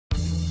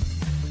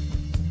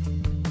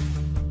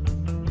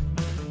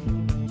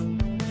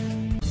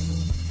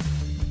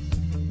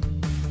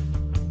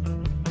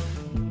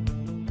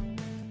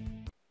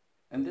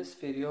this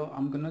video,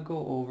 I'm gonna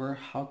go over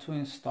how to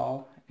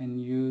install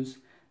and use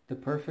the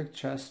Perfect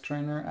Chess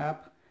Trainer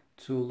app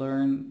to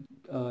learn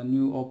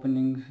new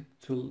openings,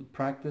 to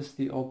practice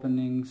the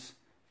openings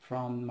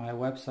from my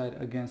website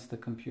against the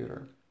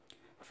computer.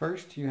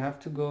 First, you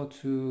have to go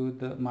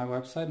to my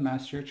website,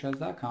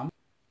 masteryourchess.com,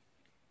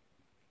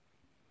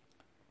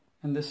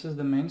 and this is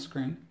the main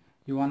screen.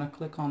 You want to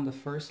click on the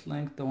first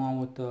link, the one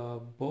with the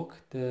book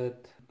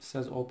that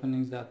says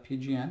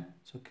openings.pgn.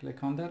 So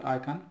click on that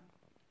icon.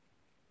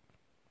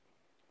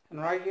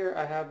 And right here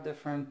I have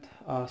different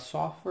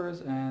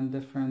softwares and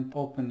different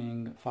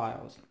opening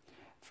files.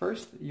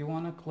 First, you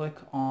want to click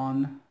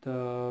on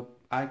the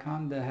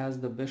icon that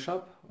has the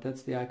bishop.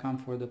 That's the icon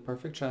for the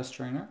Perfect Chess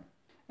Trainer.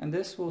 And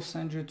this will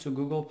send you to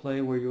Google Play,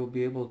 where you'll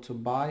be able to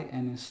buy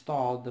and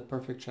install the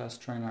Perfect Chess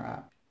Trainer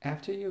app.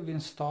 After you've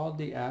installed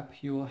the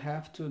app, you will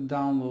have to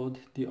download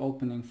the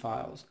opening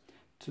files.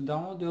 To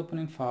download the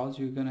opening files,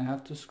 you're going to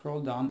have to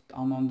scroll down.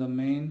 I'm on the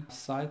main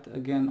site,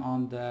 again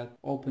on that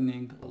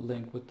opening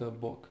link with the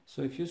book.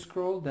 So if you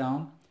scroll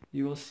down,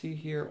 you will see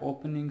here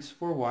openings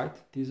for white.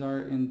 These are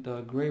in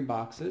the gray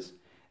boxes.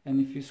 And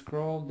if you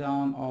scroll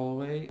down all the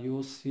way, you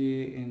will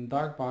see in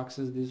dark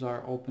boxes, these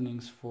are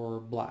openings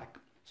for black.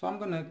 So I'm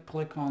going to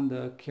click on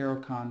the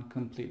Caro-Kann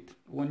Complete.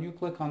 When you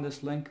click on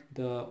this link,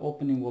 the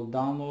opening will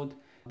download.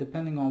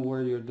 Depending on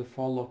where your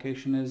default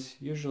location is,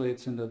 usually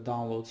it's in the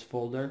downloads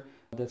folder.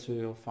 That's where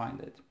you'll find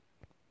it.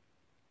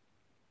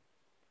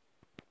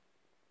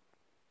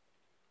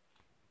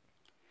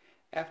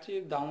 After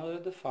you've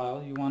downloaded the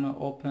file, you want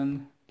to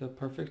open the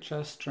Perfect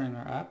Chess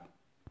Trainer app.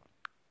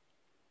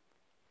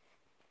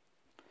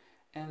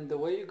 And the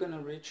way you're going to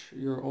reach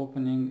your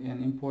opening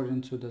and import it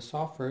into the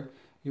software,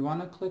 you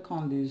want to click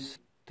on these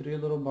three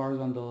little bars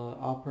on the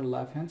upper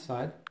left hand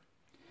side,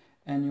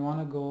 and you want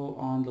to go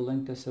on the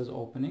link that says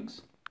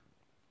openings.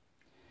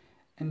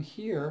 And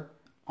here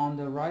on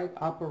the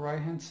upper right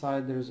hand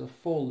side, there's a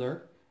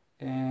folder,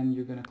 and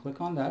you're going to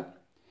click on that,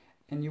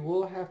 and you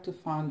will have to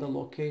find the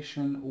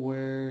location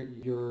where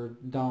your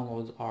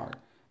downloads are.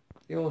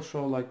 It will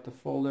show like the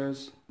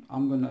folders.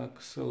 I'm going to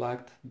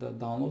select the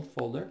download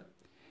folder,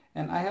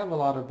 and I have a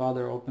lot of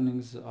other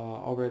openings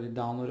already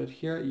downloaded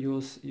here.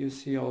 You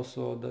see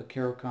also the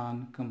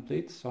Caro-Kann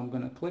Complete, so I'm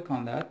going to click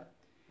on that,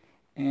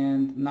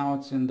 and now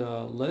it's in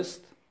the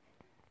list.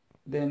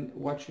 Then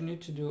what you need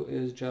to do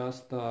is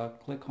just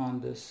click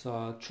on this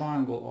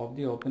triangle of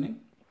the opening,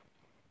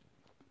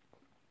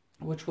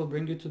 which will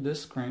bring you to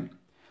this screen.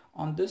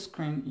 On this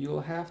screen,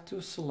 you'll have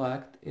to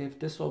select if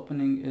this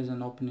opening is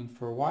an opening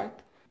for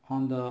white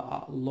on the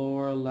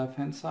lower left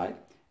hand side,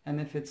 and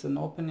if it's an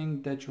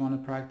opening that you want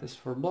to practice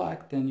for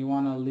black, then you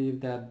want to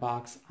leave that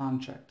box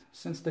unchecked.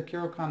 Since the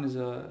Caro-Kann is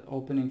an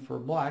opening for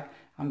black,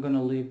 I'm going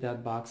to leave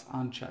that box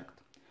unchecked.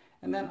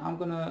 And then I'm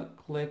going to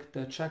click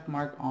the check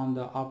mark on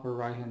the upper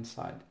right hand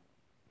side.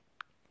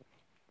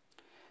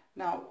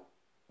 Now,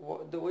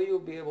 the way you'll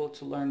be able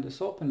to learn this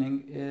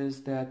opening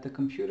is that the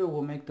computer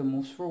will make the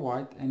moves for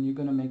white, and you're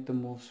going to make the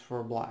moves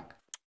for black.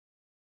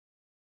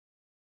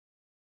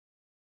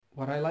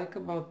 What I like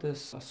about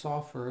this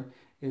software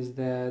is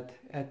that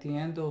at the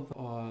end of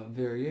a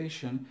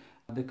variation,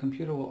 the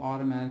computer will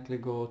automatically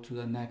go to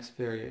the next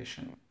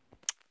variation.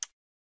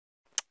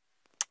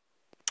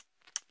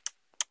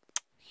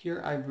 Here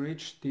I've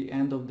reached the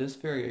end of this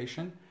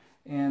variation,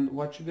 and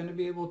what you're going to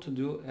be able to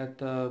do, at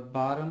the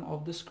bottom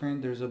of the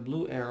screen there's a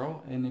blue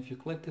arrow, and if you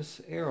click this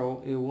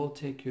arrow, it will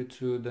take you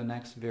to the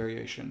next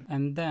variation,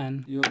 and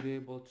then you'll be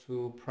able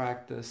to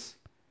practice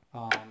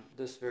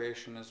this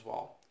variation as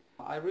well.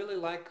 I really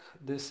like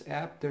this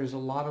app. There's a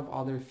lot of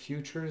other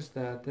features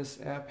that this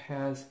app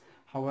has.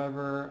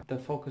 However, the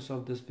focus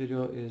of this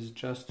video is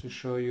just to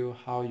show you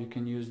how you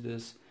can use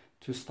this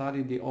to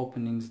study the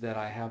openings that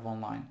I have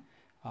online.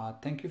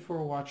 Thank you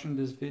for watching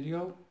this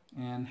video,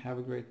 and have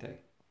a great day.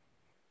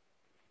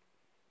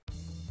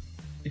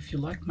 If you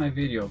liked my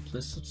video,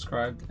 please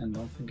subscribe, and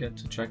don't forget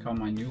to check out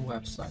my new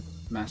website,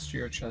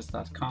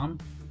 masteryourchess.com,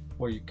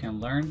 where you can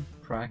learn,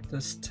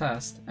 practice,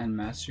 test, and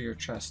master your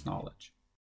chess knowledge.